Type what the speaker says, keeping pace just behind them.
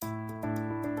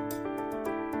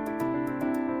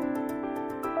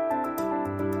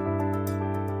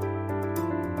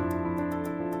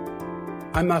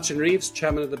I'm Martin Reeves,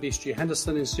 Chairman of the BCG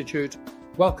Henderson Institute.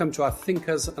 Welcome to our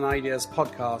Thinkers and Ideas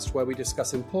podcast, where we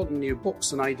discuss important new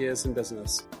books and ideas in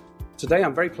business. Today,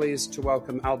 I'm very pleased to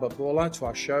welcome Albert Bourla to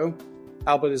our show.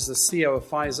 Albert is the CEO of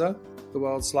Pfizer, the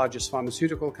world's largest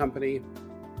pharmaceutical company.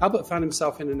 Albert found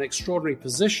himself in an extraordinary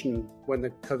position when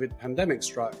the COVID pandemic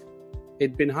struck.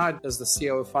 He'd been hired as the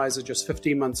CEO of Pfizer just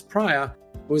 15 months prior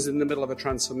and was in the middle of a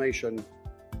transformation.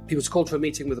 He was called to a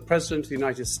meeting with the President of the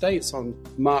United States on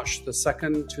March the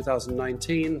 2nd,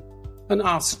 2019, and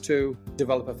asked to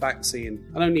develop a vaccine.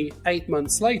 And only 8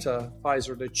 months later, Pfizer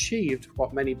had achieved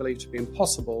what many believed to be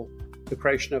impossible, the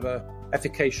creation of an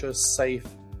efficacious, safe,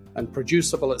 and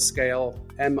producible at scale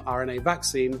mRNA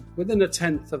vaccine within a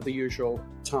tenth of the usual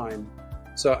time.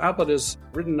 So Albert has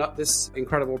written up this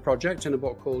incredible project in a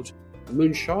book called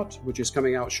Moonshot, which is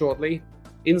coming out shortly,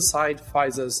 inside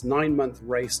Pfizer's 9-month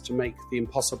race to make the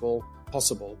impossible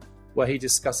possible, where he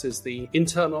discusses the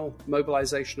internal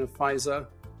mobilization of Pfizer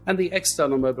and the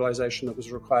external mobilization that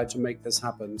was required to make this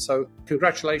happen. So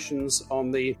congratulations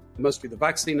on mostly the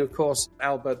vaccine, of course,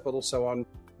 Albert, but also on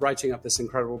writing up this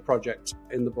incredible project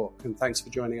in the book. And thanks for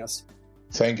joining us.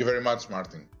 Thank you very much,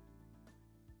 Martin.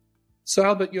 So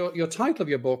Albert, your title of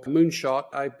your book, Moonshot,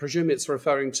 I presume it's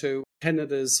referring to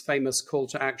Kennedy's famous call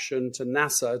to action to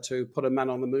NASA to put a man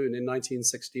on the moon in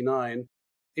 1969.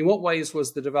 In what ways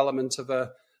was the development of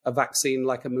a vaccine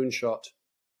like a moonshot?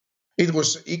 It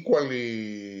was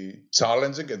equally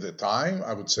challenging at the time.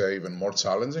 I would say even more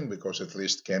challenging because at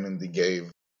least Kennedy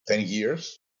gave 10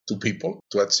 years to people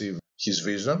to achieve his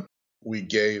vision. We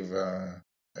gave a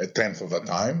tenth of the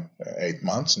time, 8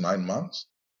 months, 9 months.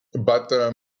 But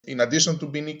in addition to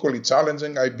being equally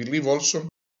challenging, I believe also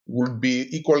would be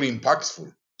equally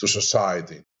impactful to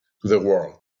society, to the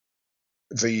world.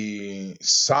 The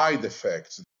side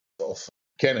effects of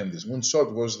Kennedy's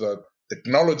moonshot was that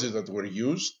technologies that were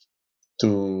used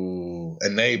to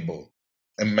enable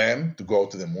a man to go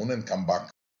to the moon and come back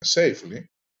safely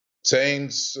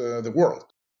changed the world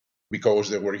because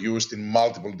they were used in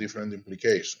multiple different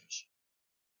implications.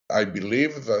 I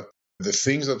believe that the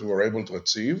things that we were able to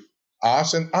achieve,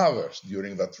 us and others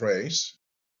during that race,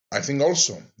 I think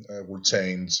also will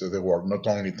change the world, not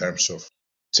only in terms of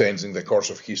changing the course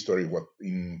of history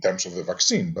in terms of the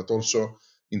vaccine, but also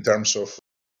in terms of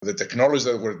the technologies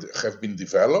that have been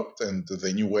developed and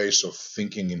the new ways of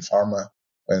thinking in pharma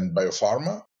and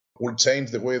biopharma will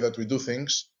change the way that we do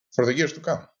things for the years to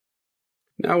come.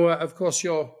 Now, of course,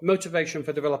 your motivation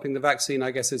for developing the vaccine,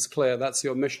 I guess, is clear. That's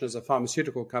your mission as a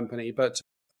pharmaceutical company. But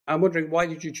I'm wondering, why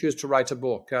did you choose to write a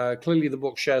book? Clearly, the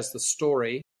book shares the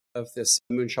story of this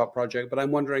Moonshot project, but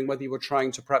I'm wondering whether you were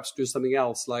trying to perhaps do something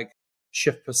else, like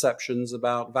shift perceptions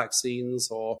about vaccines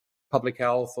or public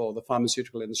health or the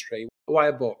pharmaceutical industry. Why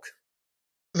a book?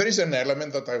 There is an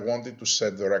element that I wanted to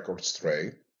set the record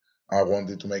straight. I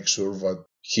wanted to make sure that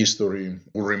history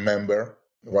will remember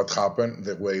what happened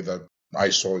the way that I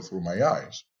saw it through my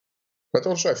eyes. But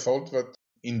also I thought that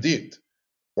indeed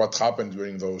what happened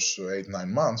during those 8-9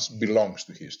 months belongs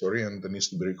to history and needs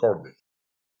to be recorded.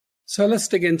 So let's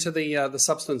dig into the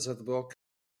substance of the book.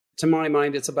 To my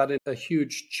mind, it's about a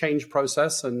huge change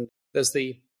process, and there's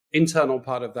the internal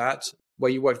part of that,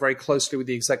 where you work very closely with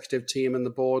the executive team and the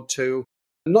board to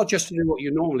not just to do what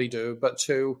you normally do, but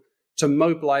to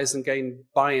mobilize and gain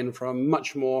buy-in from a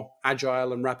much more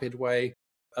agile and rapid way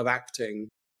of acting.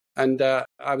 And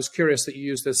I was curious that you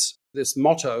use this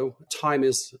motto, time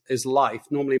is life.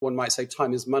 Normally one might say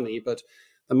time is money, but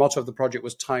the motto of the project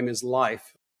was time is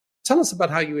life. Tell us about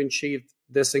how you achieved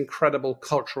this incredible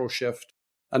cultural shift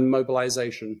and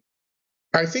mobilization.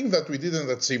 I think that we didn't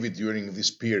achieve it during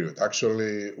this period.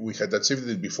 Actually, we had achieved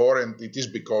it before, and it is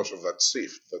because of that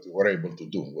shift that we were able to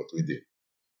do what we did.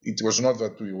 It was not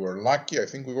that we were lucky. I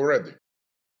think we were ready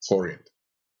for it.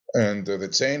 And the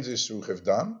changes we have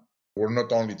done were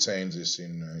not only changes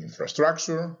in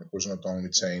infrastructure, it was not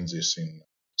only changes in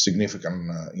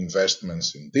significant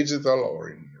investments in digital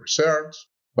or in research,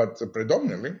 but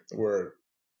predominantly were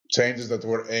changes that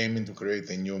were aiming to create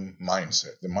a new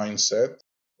mindset, the mindset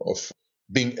of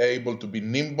being able to be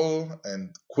nimble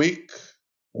and quick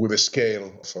with the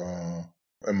scale of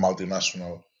a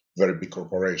multinational, very big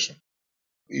corporation.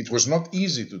 It was not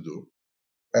easy to do,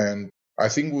 and I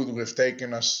think it would have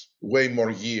taken us way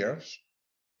more years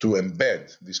to embed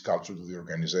this culture to the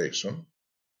organization.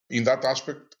 In that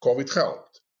aspect, COVID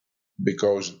helped,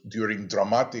 because during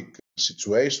dramatic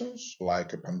situations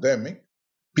like a pandemic,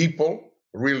 people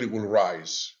really will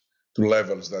rise to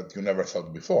levels that you never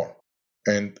thought before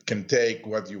and can take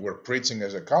what you were preaching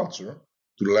as a culture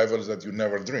to levels that you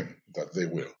never dreamed that they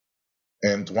will.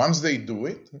 And once they do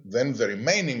it, then the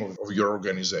remaining of your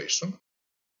organization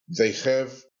they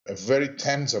have a very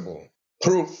tangible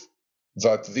proof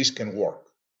that this can work.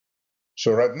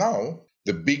 So right now,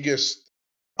 the biggest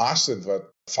asset that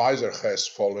Pfizer has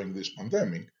following this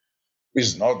pandemic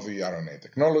is not the RNA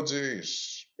technology,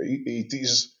 it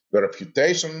is the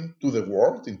reputation to the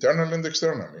world, internally and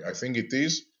externally. I think it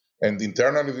is, and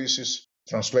internally this is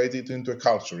translated into a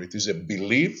culture. It is a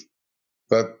belief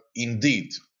that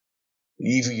indeed,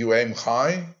 if you aim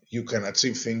high, you can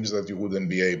achieve things that you wouldn't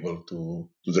be able to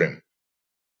dream.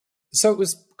 So it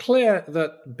was clear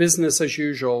that business as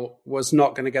usual was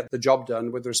not going to get the job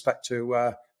done with respect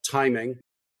to timing.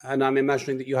 And I'm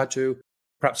imagining that you had to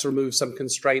perhaps remove some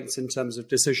constraints in terms of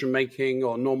decision-making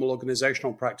or normal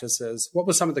organizational practices. What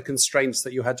were some of the constraints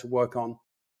that you had to work on?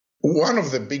 One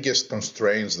of the biggest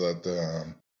constraints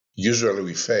that usually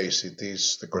we face, it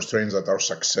is the constraints that our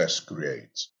success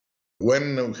creates.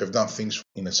 When we have done things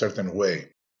in a certain way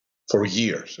for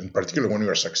years, and particularly when we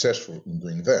are successful in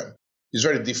doing them, it's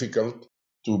very difficult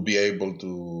to be able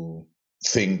to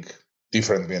think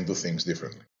differently and do things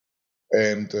differently.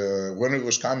 And when it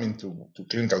was coming to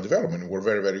clinical development, we were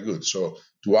very, very good. So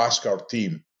to ask our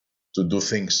team to do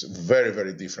things very,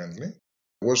 very differently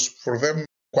was for them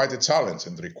quite a challenge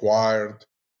and required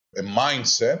a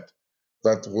mindset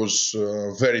that was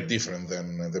very different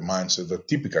than the mindset that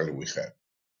typically we had.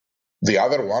 The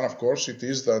other one, of course, it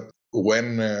is that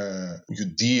when you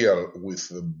deal with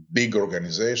big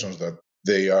organizations that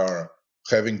they are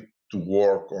having to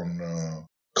work on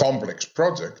complex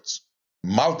projects,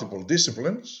 multiple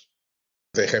disciplines,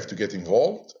 they have to get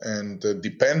involved, and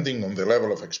depending on the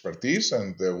level of expertise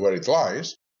and where it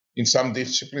lies, in some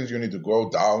disciplines you need to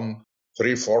go down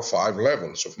 3, 4, 5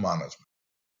 levels of management.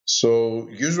 So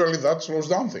usually that slows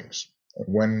down things.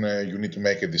 When you need to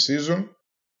make a decision,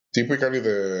 typically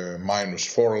the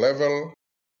 -4 level,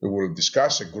 we will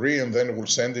discuss, agree, and then we'll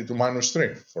send it to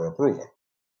 -3 for approval.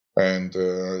 And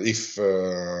if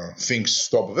things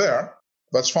stop there,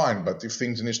 that's fine. But if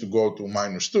things need to go to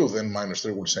 -2, then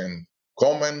 -3 will send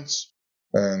comments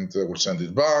and we'll send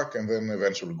it back, and then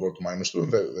eventually go to -2,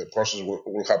 and the process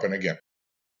will happen again.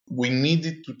 We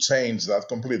needed to change that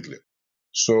completely.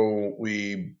 So we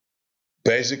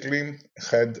basically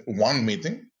had one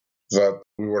meeting that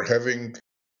we were having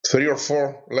 3 or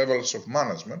 4 levels of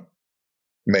management,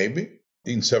 maybe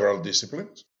in several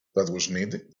disciplines that was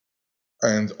needed,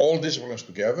 and all disciplines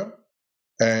together.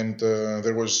 And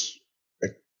there was a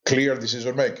clear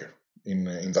decision maker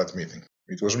in that meeting.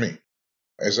 It was me.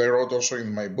 As I wrote also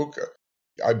in my book,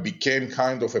 I became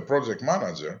kind of a project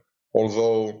manager,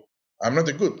 although I'm not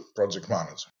a good project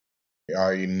manager.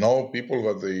 I know people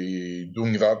that they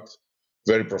doing that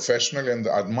very professionally and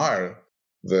admire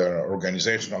their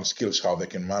organizational skills, how they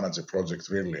can manage a project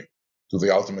really to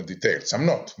the ultimate details. I'm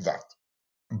not that.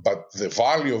 But the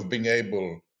value of being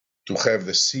able to have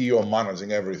the CEO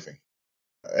managing everything,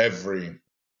 every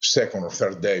second or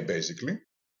third day, basically,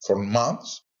 for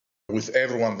months, with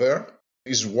everyone there,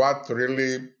 is what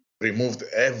really removed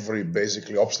every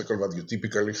basically obstacle that you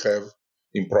typically have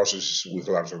in processes with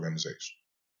large organizations.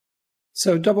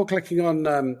 So double-clicking on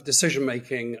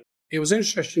decision-making, it was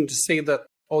interesting to see that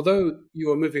although you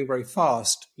were moving very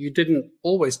fast, you didn't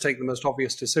always take the most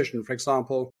obvious decision. For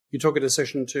example, you took a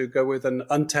decision to go with an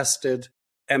untested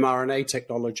mRNA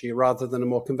technology rather than a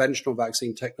more conventional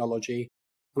vaccine technology.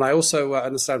 And I also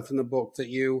understand from the book that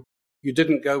you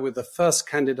didn't go with the first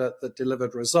candidate that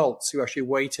delivered results. You actually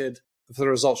waited for the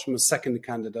results from a second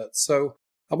candidate. So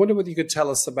I wonder whether you could tell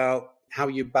us about how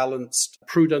you balanced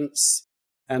prudence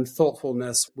and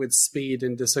thoughtfulness with speed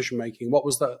in decision-making. What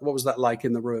was that like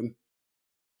in the room?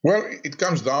 Well, it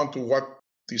comes down to what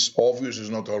is obvious is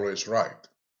not always right.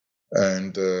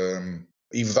 And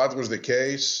if that was the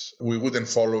case, we wouldn't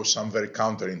follow some very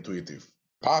counterintuitive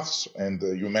paths. And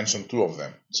you mentioned 2 of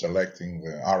them, selecting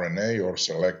the RNA or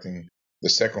selecting the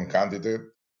second candidate,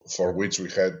 for which we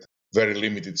had very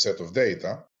limited set of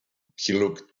data. He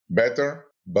looked better,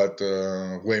 but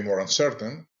way more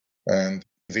uncertain. And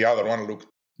the other one looked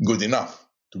good enough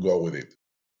to go with it.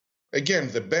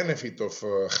 Again, the benefit of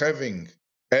having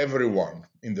everyone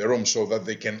in the room so that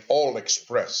they can all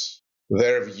express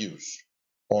their views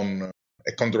on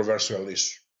a controversial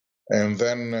issue. And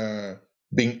then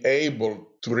being able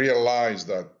to realize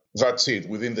that that's it.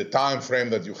 Within the time frame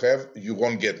that you have, you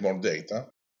won't get more data.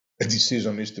 A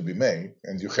decision needs to be made,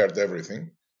 and you heard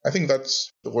everything. I think that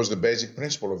was the basic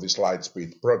principle of this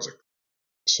Lightspeed project.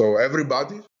 So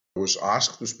everybody was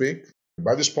asked to speak,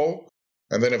 everybody spoke,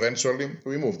 and then eventually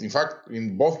we moved. In fact,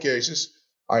 in both cases,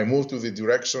 I moved to the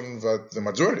direction that the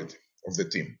majority of the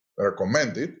team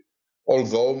recommended,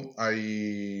 although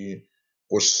I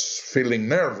was feeling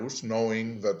nervous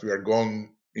knowing that we are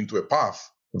going into a path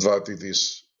that it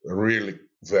is really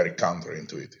very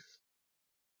counterintuitive.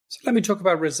 So let me talk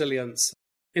about resilience.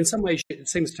 In some ways, it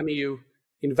seems to me you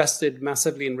invested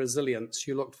massively in resilience.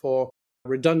 You looked for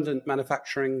redundant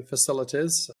manufacturing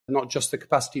facilities, not just the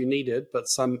capacity you needed, but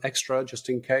some extra just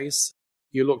in case.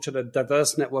 You looked at a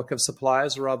diverse network of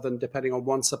suppliers rather than depending on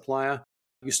one supplier.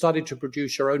 You started to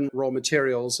produce your own raw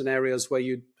materials in areas where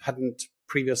you hadn't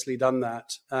previously done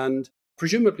that. And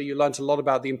presumably you learned a lot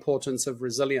about the importance of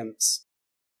resilience.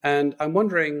 And I'm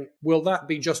wondering, will that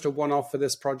be just a one-off for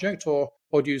this project, or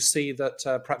do you see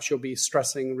that perhaps you'll be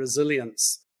stressing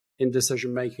resilience in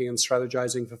decision-making and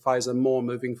strategizing for Pfizer more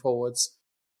moving forwards?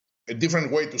 A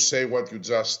different way to say what you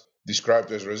just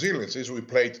described as resilience is we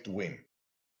played to win.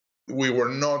 We were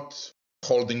not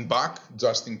holding back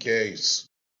just in case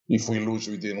if we lose,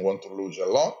 we didn't want to lose a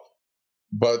lot.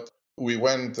 But we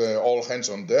went all hands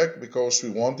on deck because we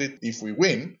wanted, if we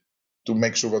win, to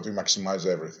make sure that we maximize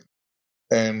everything.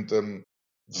 And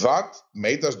that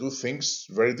made us do things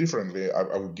very differently.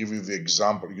 I will give you the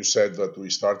example. You said that we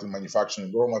started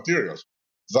manufacturing raw materials.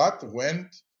 That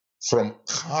went from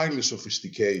highly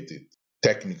sophisticated,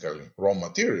 technically, raw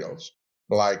materials,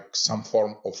 like some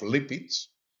form of lipids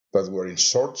that were in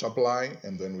short supply,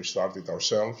 and then we started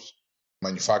ourselves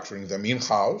manufacturing them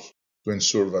in-house to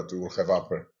ensure that we will have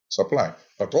upper supply,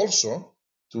 but also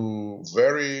to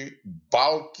very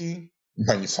bulky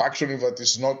manufacturing that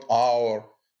is not our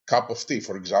cup of tea.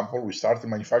 For example, we started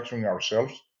manufacturing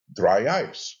ourselves dry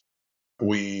ice.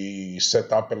 We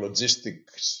set up a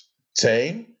logistics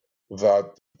chain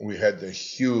that we had a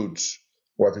huge,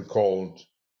 what we called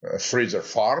freezer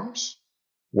farms,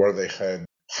 where they had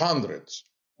hundreds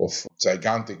of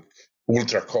gigantic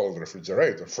ultra-cold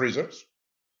refrigerator freezers.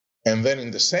 And then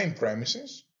in the same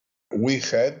premises, we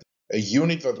had a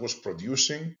unit that was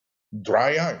producing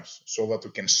dry ice so that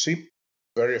we can ship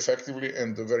very effectively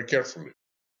and very carefully.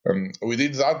 We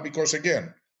did that because,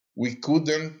 again, we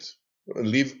couldn't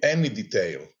leave any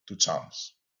detail to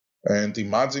chance. And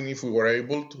imagine if we were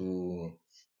able to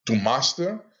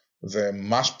master the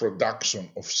mass production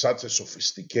of such a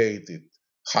sophisticated,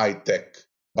 high-tech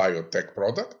biotech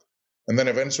product, and then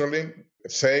eventually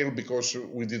fail because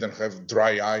we didn't have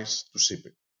dry ice to ship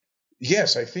it.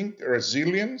 Yes, I think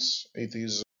resilience, it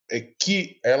is a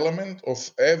key element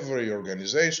of every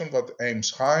organization that aims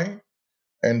high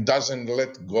and doesn't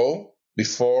let go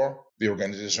before the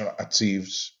organization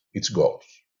achieves its goals.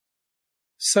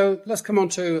 So let's come on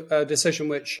to a decision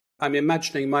which I'm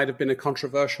imagining might have been a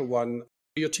controversial one.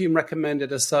 Your team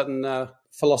recommended a certain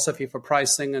philosophy for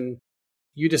pricing, and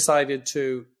you decided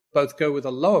to both go with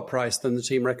a lower price than the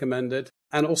team recommended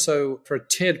and also for a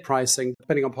tiered pricing,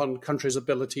 depending upon countries'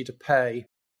 ability to pay.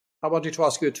 I wanted to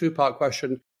ask you a two-part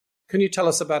question. Can you tell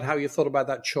us about how you thought about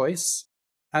that choice?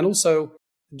 And also,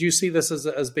 do you see this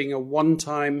as being a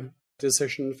one-time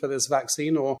decision for this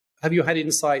vaccine, or have you had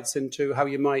insights into how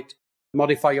you might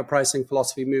modify your pricing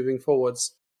philosophy moving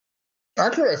forwards?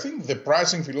 Actually, I think the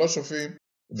pricing philosophy,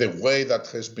 the way that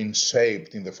has been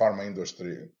shaped in the pharma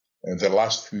industry in the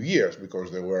last few years,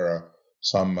 because there were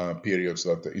some periods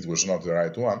that it was not the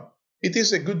right one, it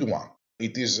is a good one.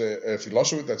 It is a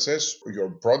philosophy that says your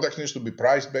product needs to be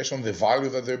priced based on the value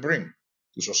that they bring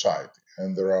to society.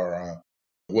 And there are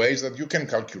ways that you can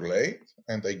calculate,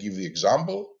 and I give the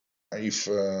example. If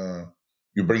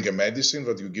you bring a medicine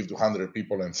that you give to 100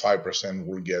 people and 5%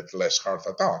 will get less heart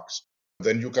attacks,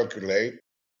 then you calculate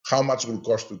how much it will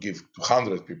cost to give to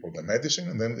 100 people the medicine,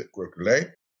 and then calculate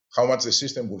how much the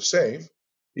system will save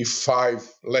if 5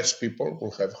 less people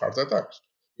will have heart attacks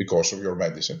because of your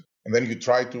medicine. And then you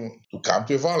try to come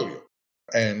to a value.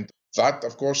 And that,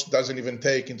 of course, doesn't even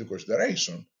take into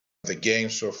consideration the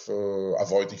gains of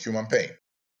avoiding human pain.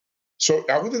 So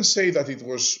I wouldn't say that it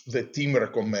was the team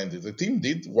recommended. The team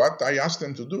did what I asked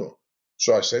them to do.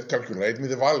 So I said, calculate me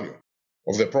the value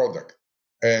of the product.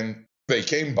 And they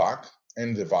came back,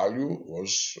 and the value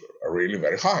was really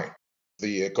very high.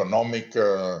 The economic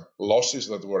losses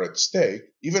that were at stake,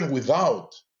 even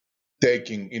without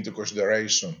taking into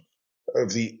consideration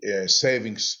the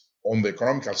savings on the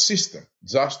economical system,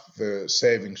 just the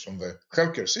savings on the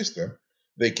healthcare system,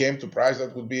 they came to a price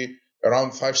that would be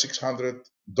around $500-600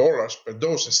 per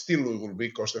dose, and still it will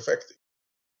be cost effective.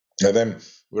 And then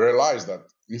we realized that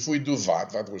if we do that,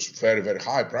 that was very, very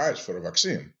high price for a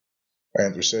vaccine.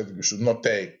 And we said we should not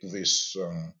take this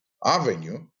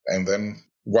avenue. And then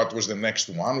what was the next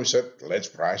one? We said, let's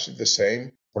price it the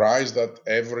same price that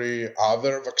every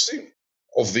other vaccine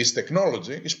of this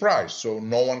technology is priced. So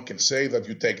no one can say that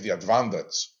you take the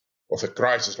advantage of a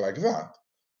crisis like that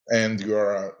and you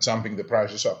are jumping the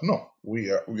prices up. No, we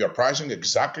are pricing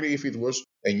exactly if it was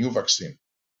a new vaccine.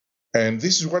 And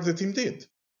this is what the team did.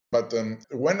 But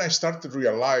when I started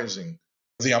realizing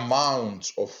the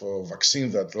amount of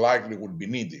vaccine that likely would be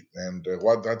needed and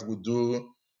what that would do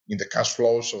in the cash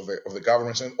flows of the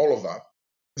governments and all of that,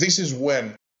 this is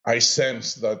when I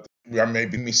sensed that we are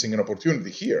maybe missing an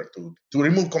opportunity here to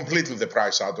remove completely the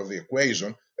price out of the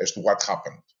equation as to what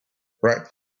happened, right?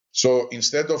 So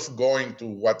instead of going to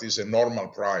what is a normal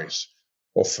price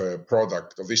of a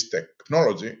product of this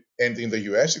technology, and in the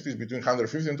US it is between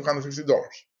 $150 and $250.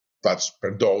 That's per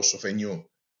dose of a new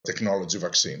technology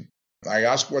vaccine. I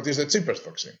asked what is the cheapest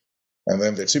vaccine? And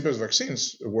then the cheapest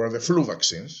vaccines were the flu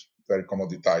vaccines, very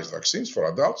commoditized vaccines for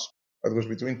adults. That was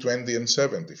between 20 and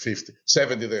 70, 50.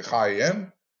 70 the high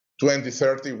end, 20,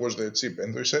 30 was the cheap.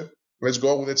 And we said, let's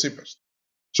go with the cheapest.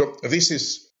 So this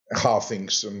is how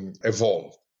things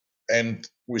evolved. And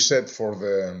we said for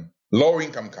the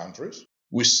low-income countries,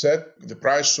 we said the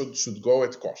price should go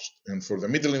at cost. And for the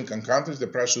middle-income countries, the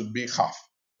price should be half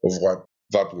of what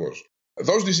that was.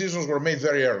 Those decisions were made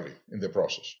very early in the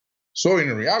process. So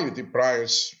in reality,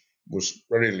 price was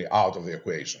really out of the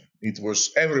equation. It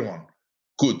was everyone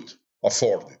could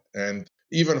afford it. And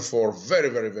even for very,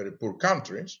 very, very poor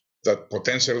countries that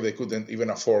potentially they couldn't even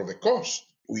afford the cost,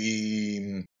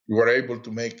 we were able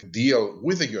to make a deal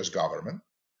with the US government,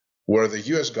 where the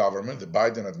US government, the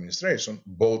Biden administration,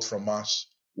 bought from us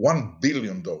 1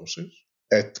 billion doses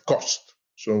at cost.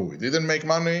 So we didn't make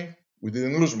money, we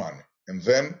didn't lose money. And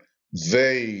then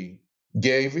they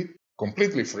gave it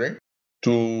completely free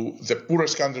to the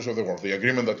poorest countries of the world. The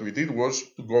agreement that we did was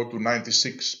to go to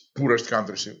 96 poorest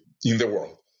countries in the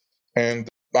world. And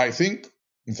I think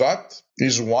that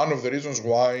is one of the reasons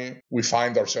why we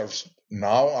find ourselves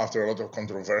now, after a lot of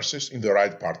controversies, in the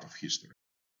right part of history.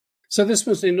 So this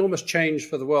was an enormous change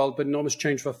for the world, but enormous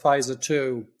change for Pfizer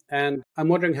too. And I'm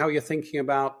wondering how you're thinking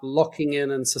about locking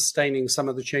in and sustaining some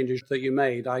of the changes that you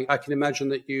made. I can imagine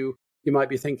that you might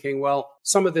be thinking, well,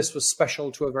 some of this was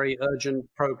special to a very urgent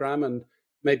program and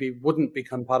maybe wouldn't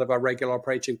become part of our regular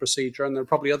operating procedure. And there are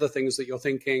probably other things that you're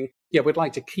thinking, yeah, we'd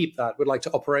like to keep that. We'd like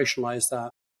to operationalize that.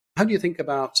 How do you think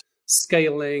about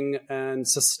scaling and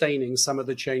sustaining some of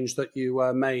the change that you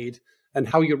made, and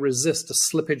how you resist a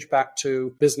slippage back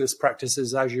to business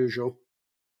practices as usual?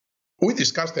 We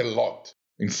discussed a lot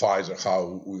in Pfizer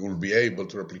how we will be able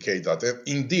to replicate that. And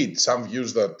indeed, some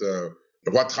views that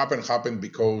what happened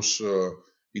because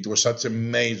it was such a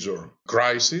major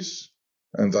crisis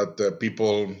and that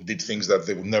people did things that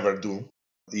they would never do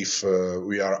if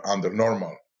we are under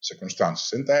normal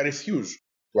circumstances. And I refuse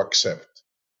to accept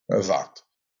that.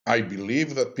 I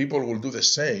believe that people will do the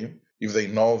same if they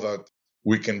know that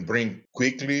we can bring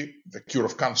quickly the cure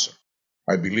of cancer.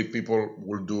 I believe people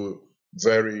will do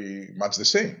very much the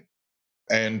same.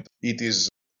 And it is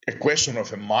a question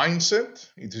of a mindset,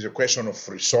 it is a question of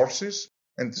resources,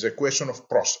 and it is a question of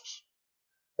process.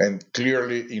 And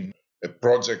clearly in a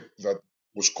project that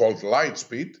was called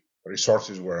Lightspeed,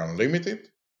 resources were unlimited.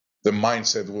 The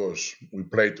mindset was we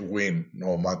play to win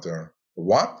no matter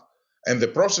what. And the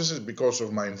processes, because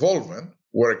of my involvement,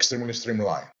 were extremely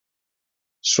streamlined.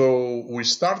 So we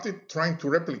started trying to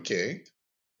replicate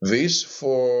this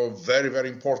for very, very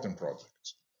important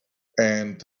projects.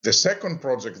 And the second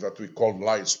project that we called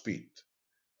Lightspeed,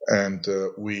 and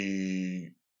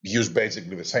we used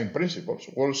basically the same principles,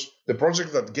 was the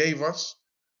project that gave us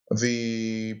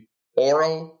the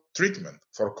oral treatment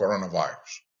for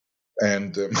coronavirus.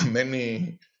 And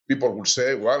many people will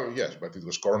say, well, yes, but it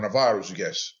was coronavirus,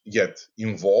 yes, yet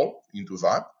involved into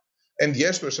that. And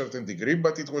yes, to a certain degree,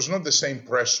 but it was not the same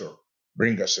pressure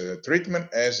bring us a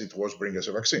treatment as it was bring us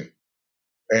a vaccine.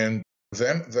 And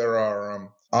then there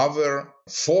are other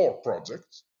 4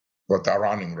 projects that are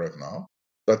running right now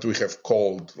that we have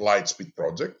called Lightspeed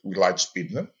project. We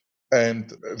Lightspeed them.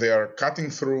 And they are cutting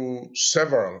through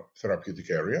several therapeutic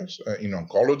areas in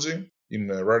oncology, in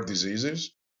rare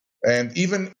diseases, and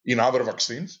even in other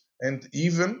vaccines, and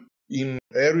even in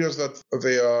areas that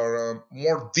they are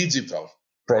more digital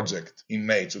project in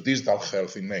nature, digital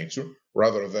health in nature,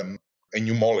 rather than a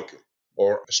new molecule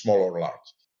or a small or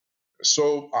large.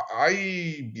 So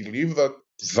I believe that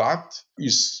that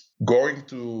is going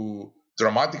to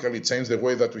dramatically change the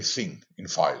way that we think in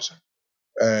Pfizer.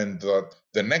 And that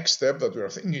the next step that we are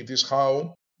thinking is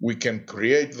how we can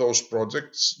create those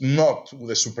projects, not with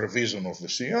the supervision of the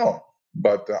CEO,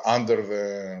 but under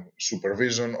the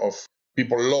supervision of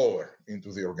people lower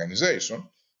into the organization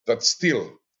that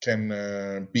still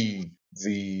can be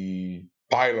the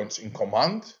pilots in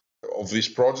command of this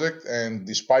project. And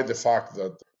despite the fact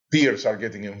that peers are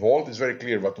getting involved, it's very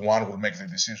clear that one will make the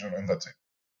decision and that's it.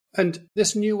 And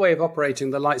this new way of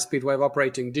operating, the Lightspeed way of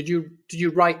operating, did you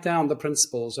write down the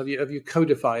principles? Have you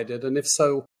codified it? And if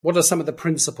so, what are some of the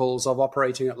principles of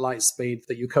operating at Lightspeed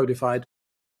that you codified?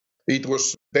 It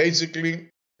was basically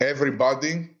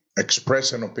everybody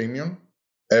express an opinion,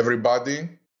 everybody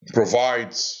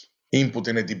provides input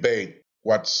in a debate,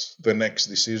 what's the next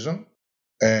decision,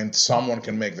 and someone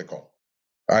can make the call.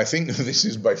 I think this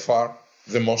is by far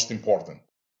the most important.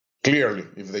 Clearly,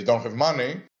 if they don't have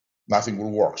money, nothing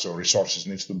will work. So resources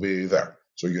needs to be there.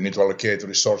 So you need to allocate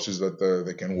resources that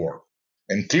they can work.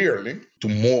 And clearly, to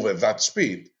move at that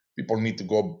speed, people need to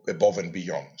go above and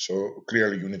beyond. So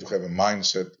clearly, you need to have a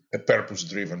mindset, a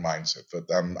purpose-driven mindset,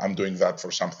 that I'm doing that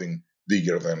for something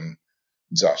bigger than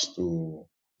just to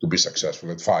be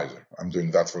successful at Pfizer. I'm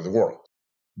doing that for the world.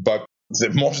 But the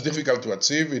most difficult to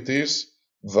achieve it is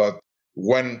that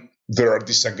when there are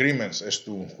disagreements as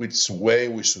to which way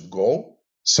we should go,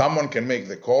 someone can make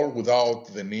the call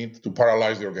without the need to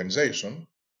paralyze the organization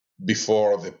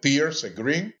before the peers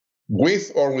agree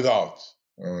with or without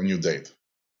new data.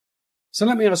 So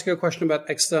let me ask you a question about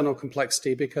external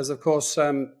complexity, because, of course,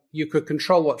 you could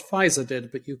control what Pfizer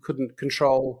did, but you couldn't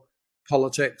control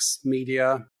politics,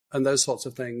 media, and those sorts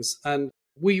of things. And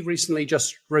we recently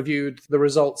just reviewed the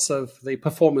results of the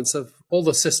performance of all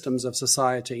the systems of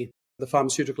society, the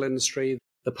pharmaceutical industry,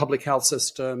 the public health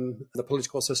system, the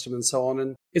political system, and so on.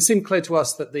 And it seemed clear to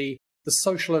us that the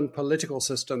social and political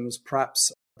systems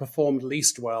perhaps performed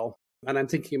least well. And I'm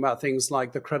thinking about things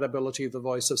like the credibility of the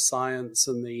voice of science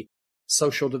and the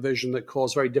social division that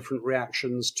caused very different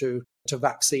reactions to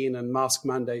vaccine and mask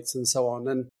mandates and so on.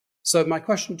 And so my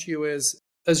question to you is,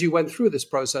 as you went through this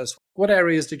process, what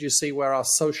areas did you see where our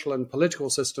social and political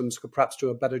systems could perhaps do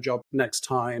a better job next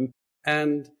time?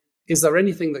 And is there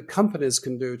anything that companies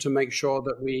can do to make sure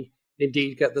that we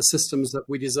indeed get the systems that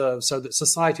we deserve so that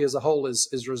society as a whole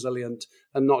is resilient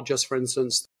and not just, for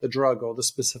instance, the drug or the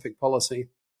specific policy?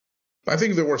 I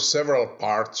think there were several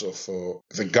parts of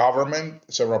the government,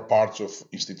 several parts of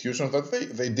institutions that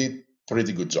they did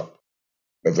pretty good job.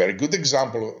 A very good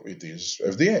example of it is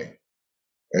FDA.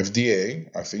 FDA,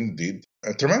 I think, did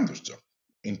a tremendous job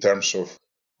in terms of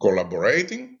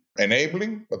collaborating,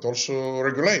 enabling, but also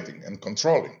regulating and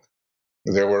controlling.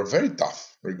 They were a very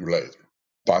tough regulator,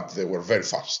 but they were very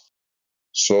fast.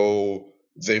 So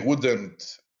they wouldn't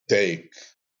take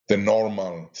the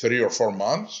normal 3 or 4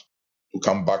 months to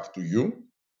come back to you.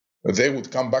 They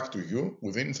would come back to you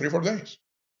within 3 or 4 days.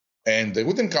 And they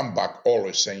wouldn't come back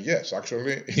always saying yes.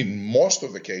 Actually, in most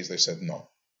of the case, they said no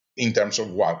in terms of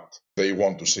what they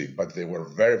want to see. But they were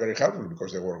very, very helpful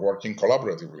because they were working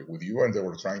collaboratively with you and they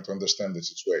were trying to understand the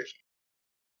situation.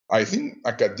 I think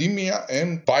academia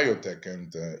and biotech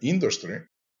and industry,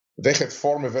 they had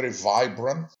formed a very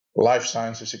vibrant life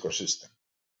sciences ecosystem.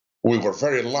 We were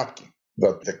very lucky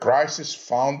that the crisis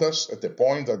found us at the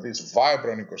point that this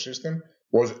vibrant ecosystem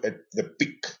was at the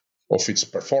peak of its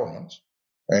performance.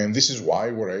 And this is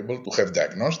why we're able to have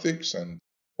diagnostics and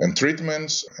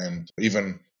treatments and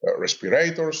even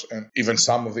respirators and even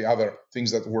some of the other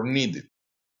things that were needed.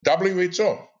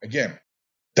 WHO, again,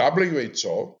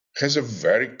 WHO has a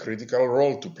very critical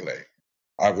role to play.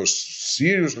 I was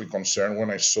seriously concerned when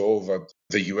I saw that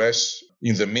the US,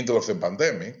 in the middle of the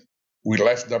pandemic, we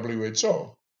left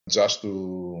WHO just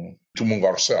to move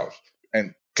ourselves,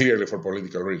 and clearly for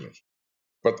political reasons.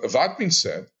 But that being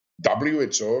said,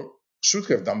 WHO should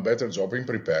have done a better job in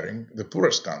preparing the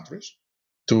poorest countries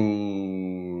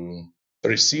to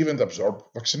receive and absorb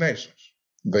vaccinations.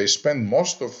 They spend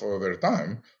most of their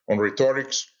time on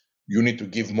rhetorics. You need to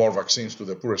give more vaccines to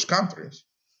the poorest countries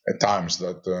at times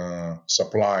that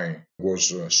supply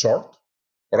was short,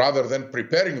 rather than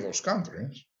preparing those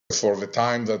countries for the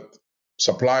time that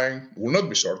supply will not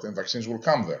be short and vaccines will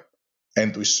come there.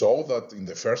 And we saw that in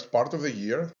the first part of the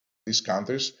year, these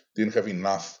countries didn't have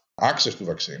enough access to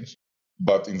vaccines.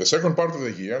 But in the second part of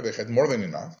the year, they had more than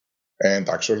enough. And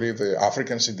actually, the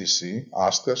African CDC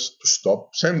asked us to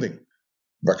stop sending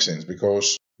vaccines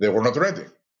because they were not ready.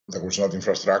 There was not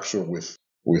infrastructure with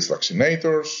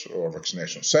vaccinators or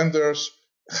vaccination centers.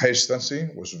 Hesitancy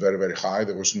was very, very high.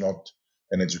 There was not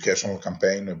an educational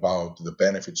campaign about the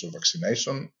benefits of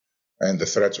vaccination and the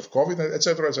threats of COVID, et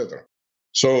cetera, et cetera.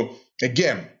 So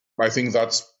again, I think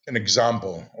that's an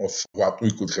example of what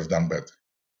we could have done better.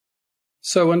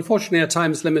 So unfortunately, our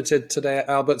time is limited today,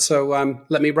 Albert. So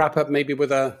let me wrap up maybe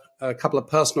with a couple of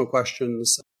personal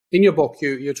questions. In your book,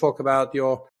 you talk about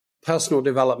your personal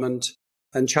development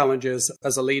and challenges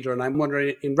as a leader. And I'm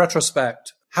wondering, in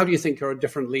retrospect, how do you think you're a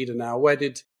different leader now? Where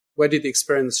did the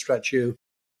experience stretch you?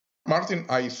 Martin,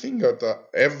 I think that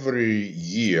every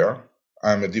year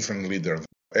I'm a different leader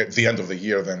at the end of the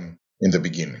year than in the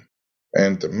beginning.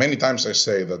 And many times I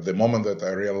say that the moment that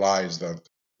I realize that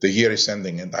the year is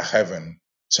ending and I haven't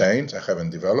changed, I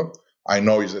haven't developed, I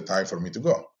know it's the time for me to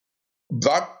go.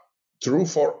 That true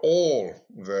for all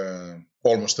the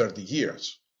almost 30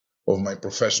 years of my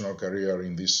professional career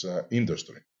in this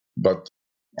industry. But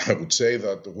I would say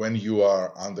that when you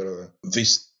are under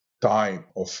this type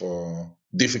of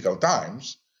difficult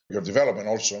times, your development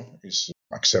also is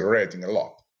accelerating a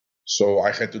lot. So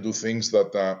I had to do things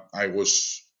that I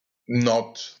was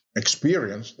not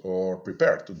experienced or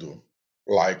prepared to do,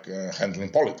 like handling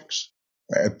politics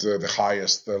at the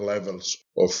highest levels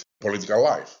of political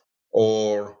life,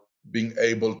 or being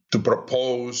able to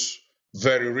propose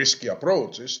very risky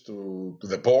approaches to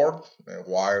the board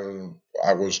while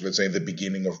I was, let's say, in the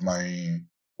beginning of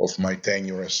my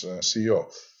tenure as CEO.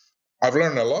 I've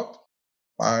learned a lot.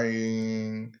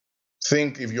 I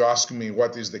think if you ask me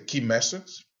what is the key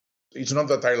message, it's not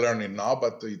that I learn it now,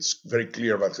 but it's very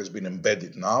clear what has been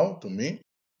embedded now to me,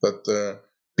 that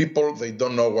people, they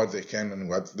don't know what they can and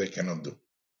what they cannot do.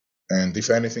 And if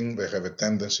anything, they have a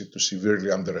tendency to severely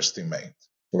underestimate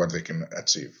what they can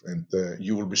achieve. And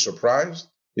you will be surprised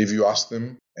if you ask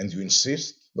them and you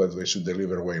insist that they should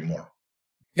deliver way more.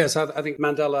 Yes, I think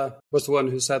Mandela was the one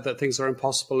who said that things are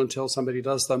impossible until somebody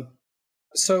does them.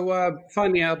 So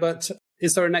finally, Albert,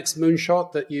 is there a next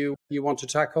moonshot that you want to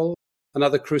tackle?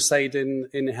 Another crusade in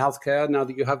healthcare now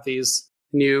that you have these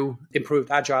new improved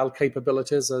agile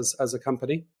capabilities as a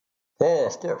company? Oh,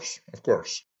 of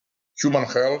course. Human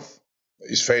health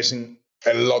is facing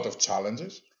a lot of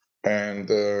challenges, and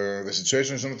the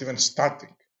situation is not even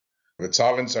static. The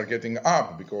challenges are getting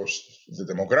up because the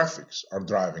demographics are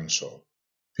driving so.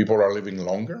 People are living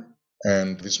longer,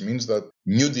 and this means that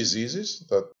new diseases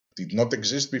that did not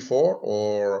exist before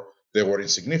or they were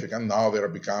insignificant, now they are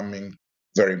becoming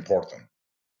very important.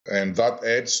 And that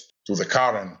adds to the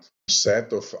current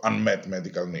set of unmet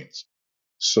medical needs.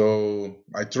 So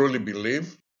I truly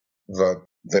believe that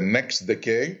the next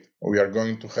decade, we are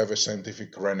going to have a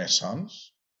scientific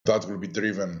renaissance that will be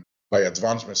driven by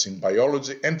advancements in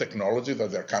biology and technology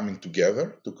that are coming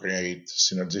together to create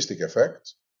synergistic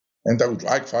effects. And I would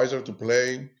like Pfizer to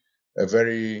play a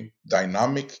very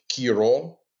dynamic key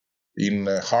role in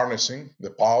harnessing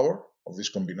the power of this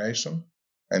combination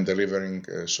and delivering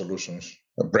solutions,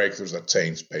 breakthroughs that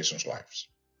change patients' lives.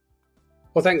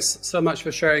 Well, thanks so much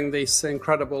for sharing this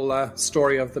incredible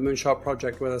story of the Moonshot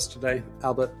Project with us today,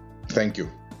 Albert. Thank you.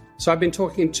 So I've been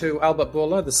talking to Albert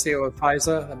Bourla, the CEO of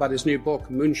Pfizer, about his new book,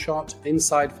 Moonshot,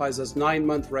 Inside Pfizer's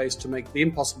 9-month race to make the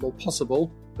impossible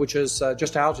possible, which is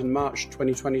just out in March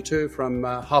 2022 from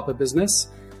Harper Business.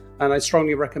 And I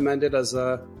strongly recommend it as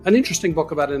an interesting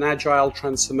book about an agile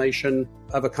transformation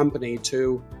of a company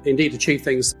to indeed achieve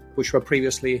things which were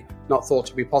previously not thought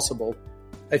to be possible.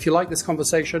 If you like this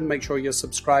conversation, make sure you're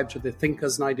subscribed to the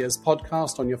Thinkers and Ideas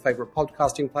podcast on your favorite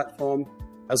podcasting platform.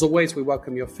 As always, we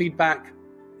welcome your feedback.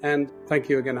 And thank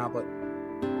you again, Albert.